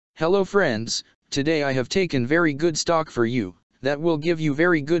Hello friends, today I have taken very good stock for you, that will give you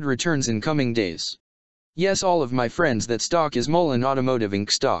very good returns in coming days. Yes, all of my friends, that stock is Mullen Automotive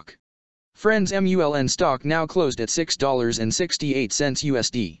Inc. stock. Friends, MULN stock now closed at $6.68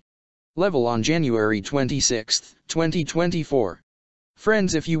 USD. Level on January 26, 2024.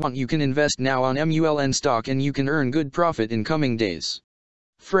 Friends, if you want, you can invest now on MULN stock and you can earn good profit in coming days.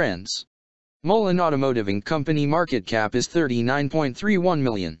 Friends, Mullen Automotive Inc. company market cap is $39.31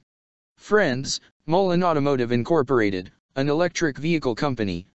 million. Friends, Mullen Automotive Incorporated, an electric vehicle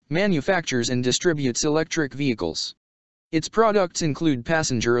company, manufactures and distributes electric vehicles. Its products include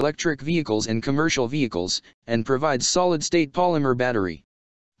passenger electric vehicles and commercial vehicles, and provides solid-state polymer battery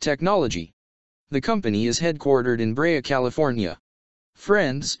technology. The company is headquartered in Brea, California.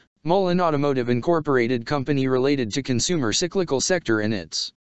 Friends, Mullen Automotive Incorporated company related to consumer cyclical sector and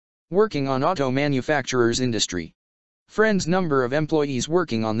it's working on auto manufacturers industry. Friends, number of employees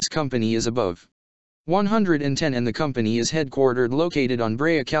working on this company is above 110 and the company is headquartered located on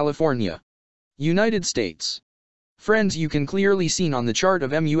Brea, California, United States. Friends, you can clearly seen on the chart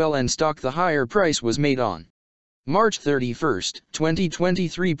of MULN stock the higher price was made on March 31,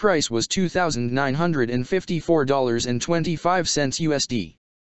 2023. Price was $2,954.25 USD.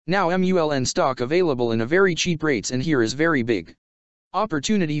 Now MULN stock available in a very cheap rates, and here is very big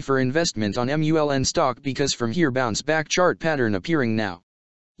opportunity for investment on MULN stock because from here bounce back chart pattern appearing now.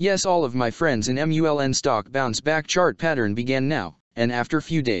 Yes, all of my friends, in MULN stock bounce back chart pattern began now, and after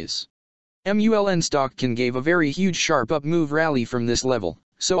few days MULN stock can give a very huge sharp up move rally from this level.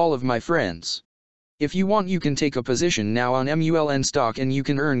 So all of my friends, if you want, you can take a position now on MULN stock and you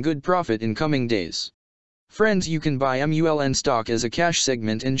can earn good profit in coming days. Friends, you can buy MULN stock as a cash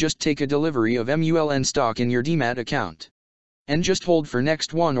segment and just take a delivery of MULN stock in your demat account and just hold for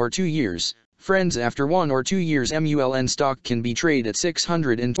next 1 or 2 years. Friends, after 1 or 2 years MULN stock can be traded at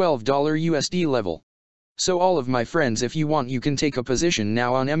 $612 USD level. So all of my friends, if you want, you can take a position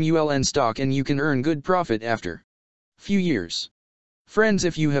now on MULN stock and you can earn good profit after few years. Friends,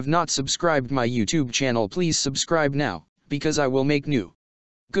 if you have not subscribed my YouTube channel, please subscribe now, because I will make new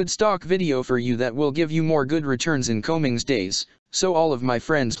good stock video for you that will give you more good returns in coming days. So all of my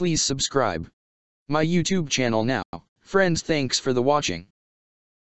friends, please subscribe my YouTube channel now. Friends, thanks for the watching.